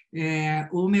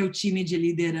 O meu time de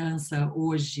liderança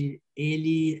hoje,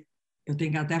 eu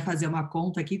tenho que até fazer uma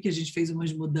conta aqui, porque a gente fez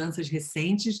umas mudanças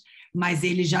recentes, mas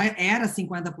ele já era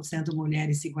 50% mulher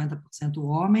e 50%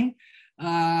 homem.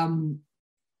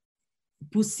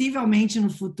 Possivelmente, no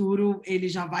futuro, ele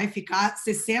já vai ficar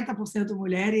 60%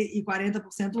 mulher e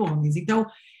 40% homens. Então,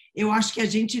 eu acho que a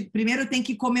gente, primeiro, tem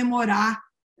que comemorar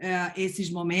esses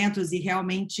momentos e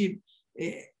realmente...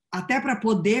 até para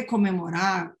poder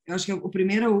comemorar, eu acho que o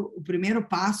primeiro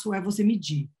passo é você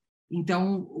medir.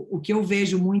 Então, o que eu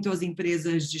vejo muito as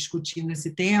empresas discutindo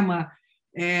esse tema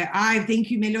tem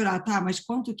que melhorar. Tá, mas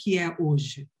quanto que é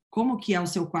hoje? Como que é o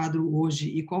seu quadro hoje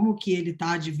e como que ele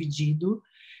está dividido?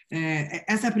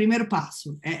 Esse é o primeiro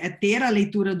passo, ter a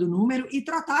leitura do número e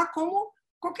tratar como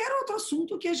qualquer outro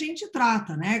assunto que a gente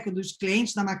trata, né? Dos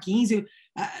clientes da McKinsey.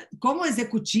 Como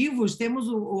executivos, temos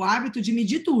o hábito de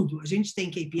medir tudo. A gente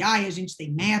tem KPI, a gente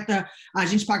tem meta, a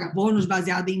gente paga bônus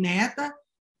baseado em meta.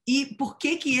 E por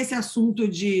que esse assunto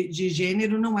de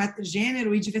gênero não é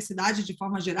gênero e diversidade de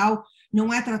forma geral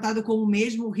não é tratado com o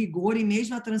mesmo rigor e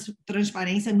mesma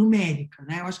transparência numérica,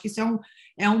 né? Eu acho que isso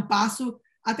é um passo,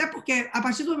 até porque a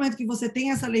partir do momento que você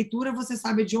tem essa leitura, você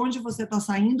sabe de onde você está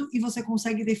saindo e você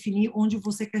consegue definir onde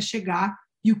você quer chegar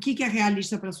e o que é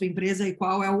realista para a sua empresa e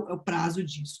qual é o prazo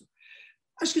disso.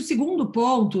 Acho que o segundo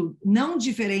ponto, não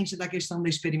diferente da questão da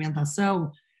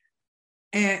experimentação,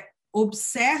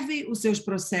 observe os seus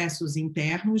processos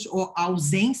internos ou a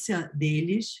ausência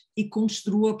deles e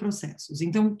construa processos.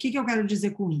 Então, o que eu quero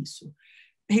dizer com isso?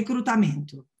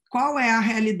 Recrutamento. Qual é a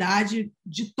realidade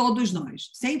de todos nós?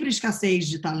 Sempre escassez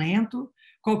de talento,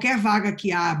 qualquer vaga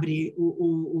que abre,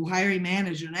 o hiring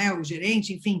manager, né, o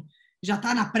gerente, enfim, já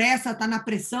está na pressa, está na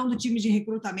pressão do time de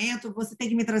recrutamento, você tem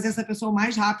que me trazer essa pessoa o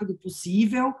mais rápido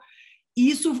possível.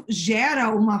 Isso gera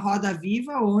uma roda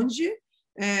viva onde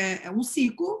é um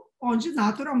ciclo onde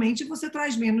naturalmente você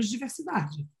traz menos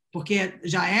diversidade, porque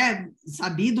já é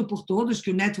sabido por todos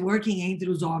que o networking entre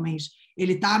os homens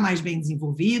ele está mais bem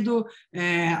desenvolvido,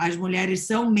 as mulheres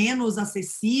são menos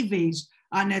acessíveis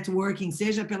a networking,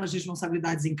 seja pelas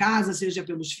responsabilidades em casa, seja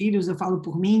pelos filhos. Eu falo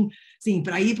por mim, sim,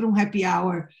 para ir para um happy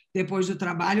hour depois do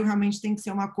trabalho, realmente tem que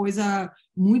ser uma coisa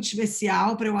muito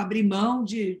especial para eu abrir mão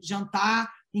de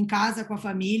jantar em casa com a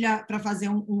família para fazer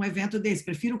um evento desse.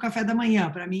 Prefiro o café da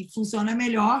manhã, para mim funciona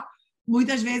melhor.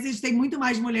 Muitas vezes tem muito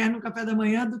mais mulher no café da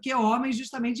manhã do que homens,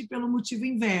 justamente pelo motivo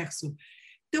inverso.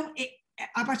 Então,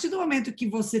 a partir do momento que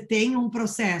você tem um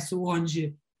processo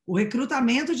onde o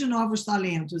recrutamento de novos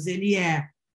talentos ele é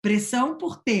pressão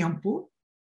por tempo,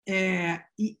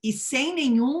 e sem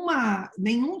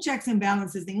nenhum checks and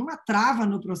balances, nenhuma trava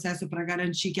no processo para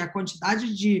garantir que a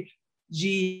quantidade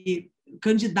de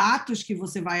candidatos que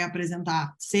você vai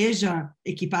apresentar seja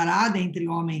equiparada entre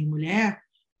homem e mulher,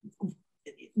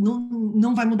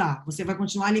 não vai mudar. Você vai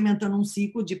continuar alimentando um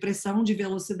ciclo de pressão, de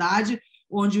velocidade,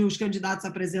 onde os candidatos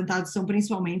apresentados são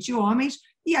principalmente homens,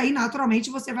 e aí, naturalmente,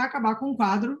 você vai acabar com um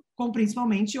quadro com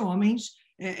principalmente homens,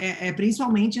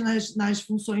 principalmente nas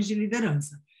funções de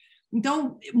liderança.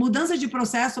 Então, mudança de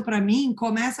processo, para mim,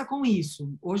 começa com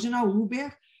isso. Hoje, na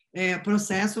Uber,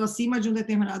 processo acima de um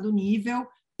determinado nível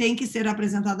tem que ser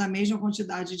apresentada a mesma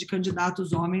quantidade de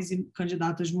candidatos homens e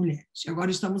candidatas mulheres.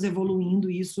 Agora estamos evoluindo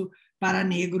isso para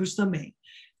negros também.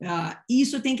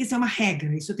 Isso tem que ser uma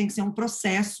regra, isso tem que ser um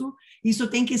processo, isso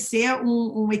tem que ser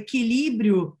um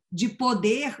equilíbrio de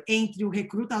poder entre o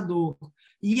recrutador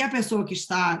e a pessoa que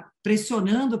está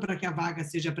pressionando para que a vaga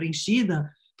seja preenchida,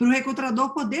 para o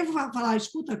recrutador poder falar,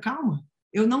 escuta, calma,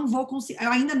 eu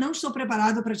ainda não estou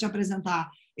preparado para te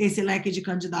apresentar esse leque de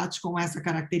candidatos com essa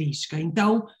característica.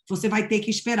 Então, você vai ter que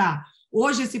esperar.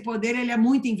 Hoje, esse poder ele é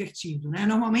muito invertido, né?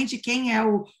 Normalmente, quem é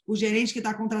o gerente que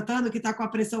está contratando, que está com a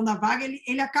pressão da vaga,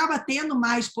 ele acaba tendo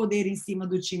mais poder em cima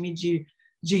do time de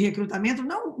recrutamento,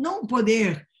 não o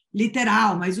poder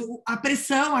literal, mas a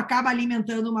pressão acaba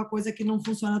alimentando uma coisa que não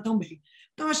funciona tão bem.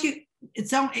 Então, acho que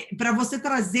para você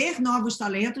trazer novos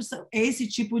talentos, é esse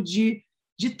tipo de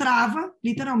trava,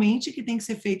 literalmente, que tem que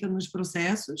ser feita nos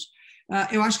processos.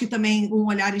 Eu acho que também um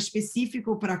olhar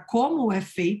específico para como é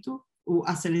feito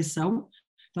a seleção.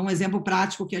 Então, um exemplo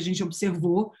prático que a gente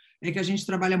observou é que a gente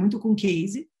trabalha muito com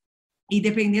case, e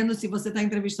dependendo se você está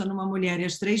entrevistando uma mulher e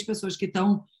as 3 pessoas que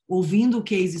estão ouvindo o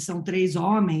case são 3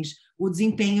 homens, o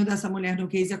desempenho dessa mulher no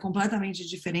case é completamente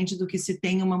diferente do que se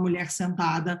tem uma mulher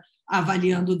sentada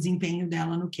avaliando o desempenho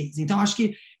dela no case. Então, acho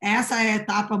que essa é a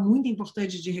etapa muito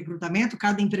importante de recrutamento.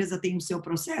 Cada empresa tem o seu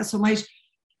processo, mas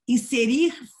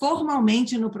inserir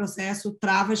formalmente no processo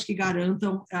travas que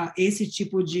garantam esse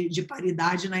tipo de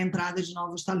paridade na entrada de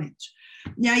novos talentos.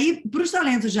 E aí, para os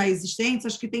talentos já existentes,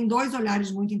 acho que tem 2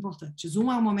 olhares muito importantes.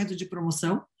 Um é o momento de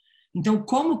promoção. Então,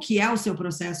 como que é o seu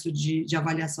processo de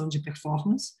avaliação de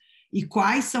performance e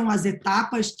quais são as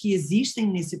etapas que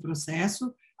existem nesse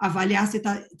processo, avaliar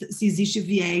se existe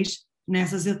viés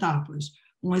nessas etapas.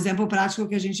 Um exemplo prático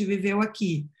que a gente viveu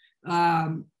aqui.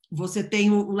 Você tem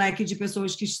o leque de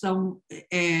pessoas que estão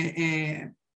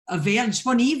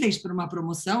disponíveis para uma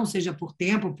promoção, seja por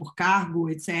tempo, por cargo,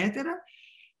 etc.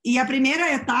 E a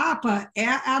primeira etapa é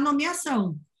a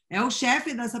nomeação. É o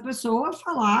chefe dessa pessoa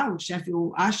falar, o chefe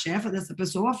ou a chefa dessa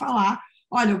pessoa falar,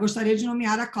 olha, eu gostaria de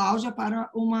nomear a Cláudia para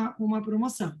uma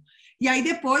promoção. E aí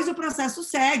depois o processo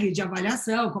segue de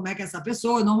avaliação, como é que essa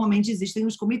pessoa, normalmente existem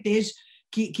os comitês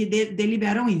que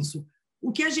deliberam isso.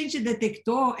 O que a gente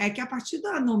detectou é que, a partir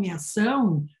da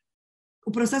nomeação, o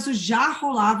processo já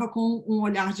rolava com um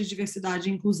olhar de diversidade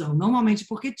e inclusão, normalmente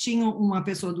porque tinha uma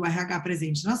pessoa do RH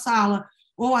presente na sala,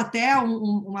 ou até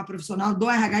uma profissional do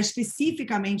RH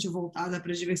especificamente voltada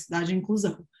para a diversidade e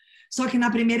inclusão. Só que,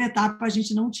 na primeira etapa, a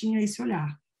gente não tinha esse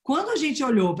olhar. Quando a gente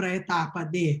olhou para a etapa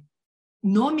de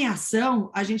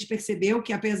nomeação, a gente percebeu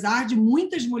que, apesar de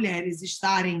muitas mulheres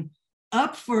estarem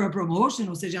up for a promotion,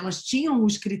 ou seja, elas tinham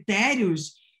os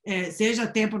critérios, seja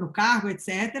tempo no cargo,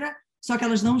 etc., só que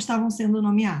elas não estavam sendo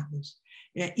nomeadas.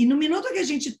 E no minuto que a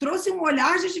gente trouxe um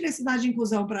olhar de diversidade e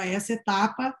inclusão para essa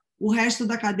etapa, o resto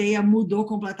da cadeia mudou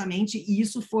completamente, e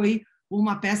isso foi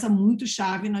uma peça muito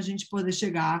chave na gente poder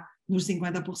chegar nos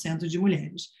 50% de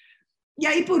mulheres. E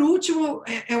aí, por último,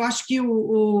 eu acho que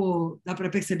dá para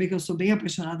perceber que eu sou bem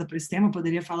apaixonada por esse tema,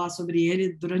 poderia falar sobre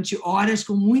ele durante horas,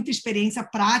 com muita experiência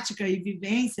prática e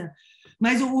vivência,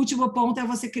 Mas o último ponto é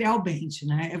você criar o bench,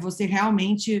 né? É você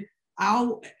realmente...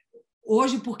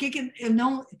 Hoje, por que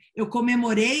eu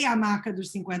comemorei a marca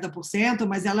dos 50%,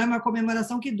 mas ela é uma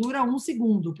comemoração que dura 1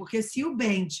 segundo, porque se o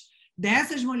bench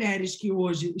dessas mulheres que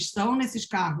hoje estão nesses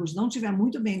cargos não estiver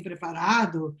muito bem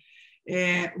preparado,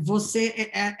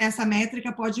 essa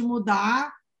métrica pode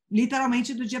mudar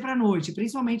literalmente do dia para a noite,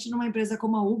 principalmente numa empresa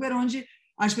como a Uber, onde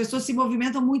as pessoas se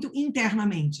movimentam muito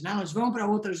internamente, né? Elas vão para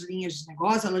outras linhas de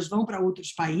negócio, elas vão para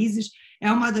outros países,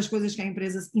 é uma das coisas que a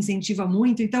empresa incentiva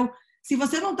muito. Então, se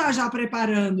você não está já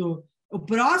preparando o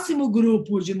próximo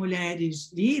grupo de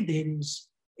mulheres líderes,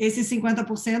 esse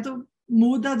 50%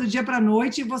 muda do dia para a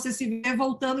noite e você se vê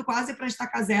voltando quase para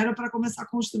estaca zero para começar a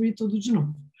construir tudo de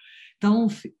novo. Então,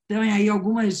 tem aí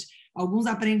alguns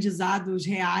aprendizados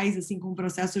reais assim, com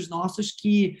processos nossos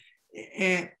que...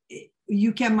 E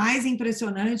o que é mais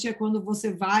impressionante é quando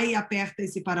você vai e aperta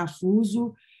esse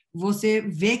parafuso, você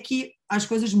vê que as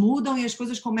coisas mudam e as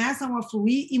coisas começam a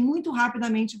fluir e muito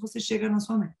rapidamente você chega na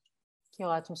sua meta. Que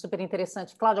ótimo, super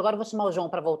interessante. Cláudia, agora eu vou chamar o João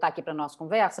para voltar aqui para a nossa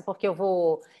conversa, porque eu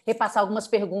vou repassar algumas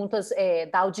perguntas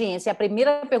da audiência. A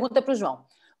primeira pergunta é para o João.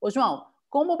 Ô, João,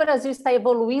 como o Brasil está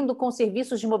evoluindo com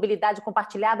serviços de mobilidade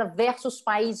compartilhada versus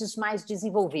países mais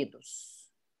desenvolvidos?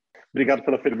 Obrigado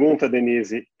pela pergunta,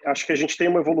 Denise. Acho que a gente tem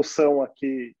uma evolução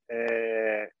aqui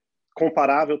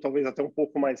comparável, talvez até um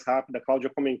pouco mais rápida. A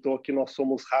Cláudia comentou que nós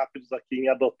somos rápidos aqui em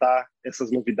adotar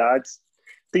essas novidades.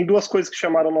 Tem 2 coisas que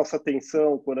chamaram nossa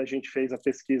atenção quando a gente fez a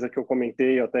pesquisa que eu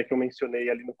comentei, até que eu mencionei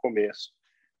ali no começo.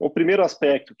 O primeiro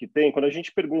aspecto que tem, quando a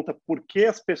gente pergunta por que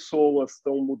as pessoas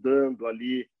estão mudando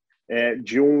ali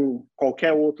de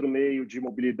qualquer outro meio de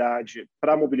mobilidade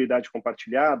para a mobilidade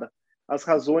compartilhada, as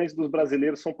razões dos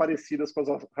brasileiros são parecidas com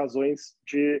as razões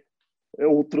de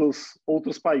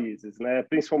outros países, né?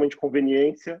 Principalmente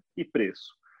conveniência e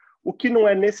preço. O que não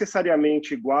é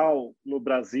necessariamente igual no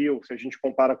Brasil, se a gente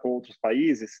compara com outros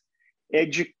países, é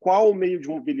de qual meio de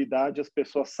mobilidade as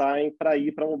pessoas saem para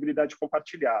ir para a mobilidade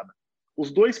compartilhada.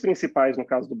 Os 2 principais, no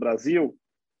caso do Brasil,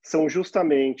 são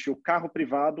justamente o carro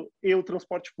privado e o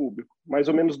transporte público. Mais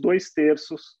ou menos 2/3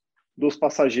 dos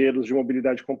passageiros de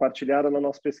mobilidade compartilhada na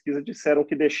nossa pesquisa disseram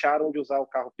que deixaram de usar o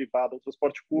carro privado ou o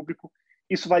transporte público.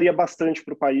 Isso varia bastante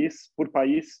por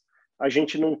país. A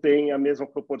gente não tem a mesma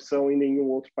proporção em nenhum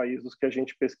outro país dos que a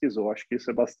gente pesquisou. Acho que isso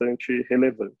é bastante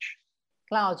relevante.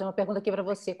 Cláudia, uma pergunta aqui para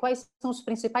você. Quais são os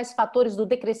principais fatores do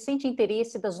decrescente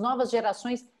interesse das novas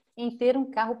gerações em ter um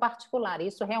carro particular?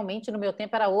 Isso realmente, no meu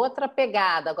tempo, era outra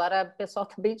pegada. Agora, o pessoal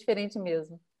está bem diferente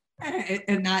mesmo.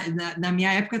 Na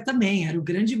minha época também, era o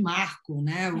grande marco,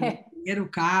 né? O primeiro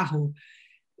carro.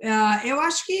 Eu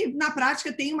acho que, na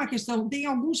prática, tem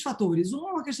alguns fatores. Um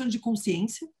é uma questão de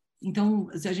consciência. Então,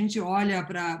 se a gente olha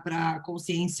para a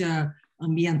consciência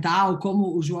ambiental,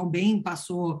 como o João bem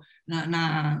passou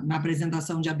na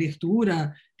apresentação de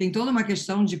abertura, tem toda uma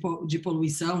questão de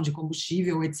poluição, de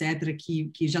combustível, etc.,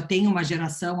 que já tem uma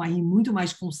geração aí muito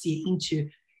mais consciente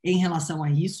em relação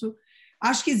a isso.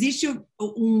 Acho que existe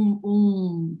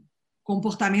um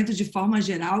comportamento, de forma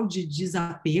geral, de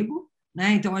desapego,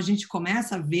 né? Então, a gente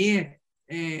começa a ver,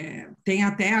 tem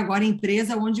até agora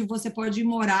empresa onde você pode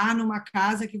morar numa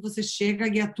casa que você chega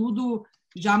e é tudo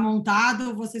já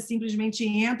montado, você simplesmente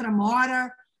entra,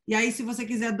 mora, e aí, se você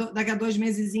quiser, daqui a 2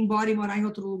 meses, ir embora e morar em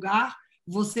outro lugar,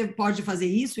 você pode fazer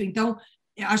isso. Então,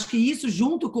 acho que isso,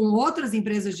 junto com outras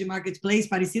empresas de marketplace,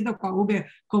 parecida com a Uber,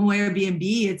 como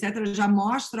Airbnb, etc., já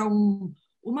mostra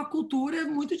uma cultura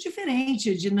muito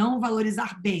diferente de não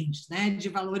valorizar bens, né? De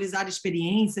valorizar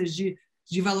experiências,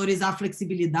 de valorizar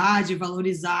flexibilidade,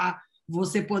 valorizar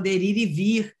você poder ir e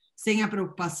vir sem a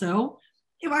preocupação.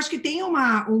 Eu acho que tem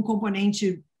um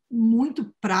componente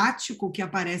muito prático que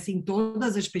aparece em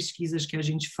todas as pesquisas que a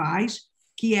gente faz,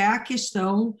 que é a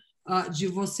questão de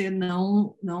você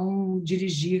não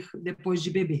dirigir depois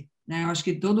de beber, né? Eu acho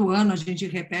que todo ano a gente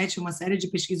repete uma série de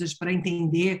pesquisas para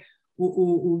entender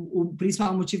o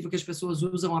principal motivo que as pessoas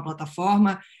usam a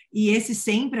plataforma, e esse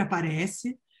sempre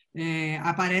aparece.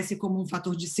 Aparece como um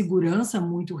fator de segurança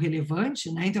muito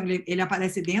relevante, né? Então, ele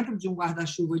aparece dentro de um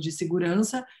guarda-chuva de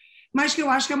segurança, mas que eu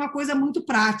acho que é uma coisa muito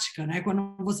prática, né?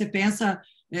 Quando você pensa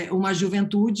uma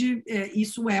juventude,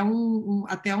 isso é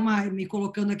me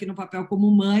colocando aqui no papel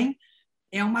como mãe,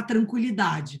 é uma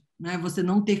tranquilidade, né? Você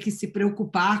não ter que se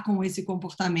preocupar com esse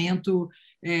comportamento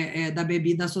da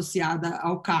bebida associada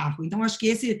ao carro. Então, acho que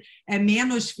esse é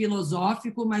menos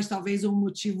filosófico, mas talvez um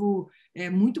motivo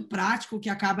muito prático que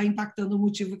acaba impactando o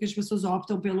motivo que as pessoas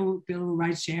optam pelo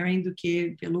ride-sharing do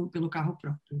que pelo carro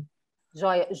próprio.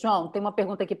 Joia. João, tem uma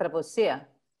pergunta aqui para você.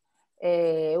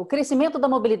 O crescimento da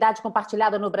mobilidade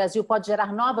compartilhada no Brasil pode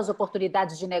gerar novas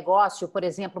oportunidades de negócio, por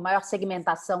exemplo, maior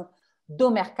segmentação do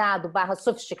mercado /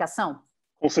 sofisticação?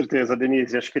 Com certeza,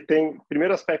 Denise. Acho que o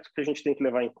primeiro aspecto que a gente tem que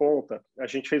levar em conta, a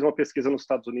gente fez uma pesquisa nos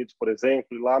Estados Unidos, por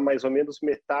exemplo, e lá mais ou menos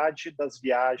metade das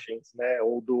viagens, né,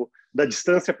 ou da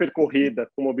distância percorrida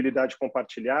com mobilidade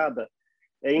compartilhada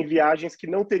é em viagens que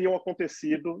não teriam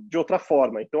acontecido de outra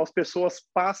forma. Então, as pessoas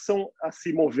passam a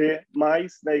se mover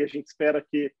mais, né, e a gente espera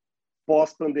que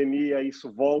pós-pandemia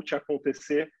isso volte a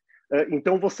acontecer.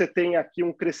 Então, você tem aqui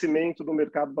um crescimento do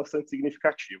mercado bastante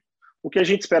significativo. O que a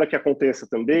gente espera que aconteça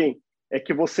também é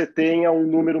que você tenha um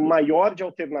número maior de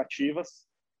alternativas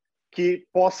que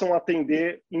possam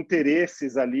atender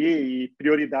interesses ali e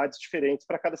prioridades diferentes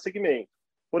para cada segmento.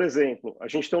 Por exemplo, a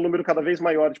gente tem um número cada vez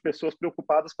maior de pessoas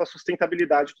preocupadas com a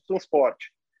sustentabilidade do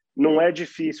transporte. Não é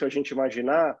difícil a gente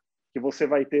imaginar que você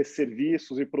vai ter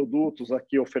serviços e produtos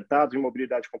aqui ofertados em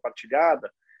mobilidade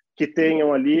compartilhada que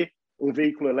tenham ali um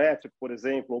veículo elétrico, por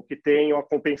exemplo, ou que tenham a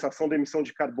compensação da emissão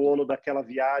de carbono daquela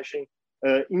viagem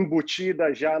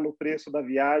embutida já no preço da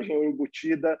viagem ou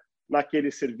embutida naquele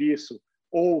serviço,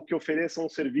 ou que ofereçam um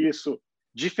serviço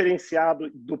diferenciado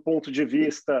do ponto de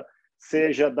vista,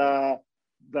 seja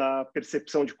da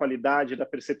percepção de qualidade, da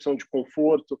percepção de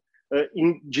conforto,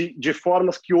 de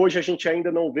formas que hoje a gente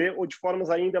ainda não vê ou de formas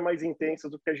ainda mais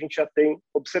intensas do que a gente já tem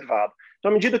observado.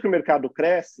 Então, à medida que o mercado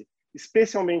cresce,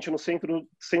 especialmente nos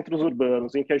centros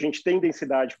urbanos, em que a gente tem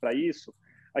densidade para isso,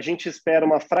 a gente espera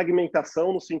uma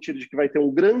fragmentação no sentido de que vai ter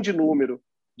um grande número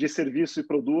de serviços e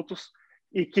produtos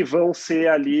e que vão ser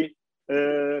ali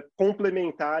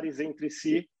complementares entre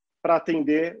si para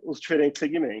atender os diferentes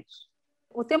segmentos.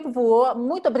 O tempo voou.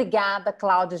 Muito obrigada,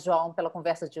 Cláudia e João, pela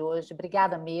conversa de hoje.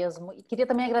 Obrigada mesmo. E queria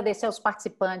também agradecer aos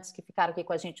participantes que ficaram aqui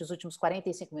com a gente os últimos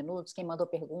 45 minutos, quem mandou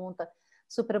pergunta.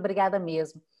 Super obrigada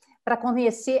mesmo. Para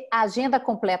conhecer a agenda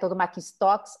completa do McKinsey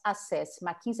Talks, acesse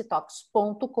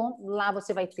mckinseytalks.com. Lá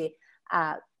você vai ter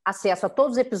acesso a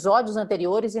todos os episódios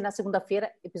anteriores e na segunda-feira,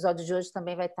 episódio de hoje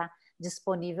também vai estar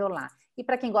disponível lá. E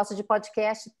para quem gosta de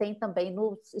podcast, tem também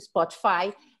no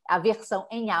Spotify a versão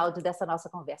em áudio dessa nossa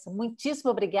conversa. Muitíssimo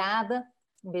obrigada.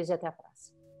 Um beijo e até a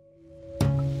próxima.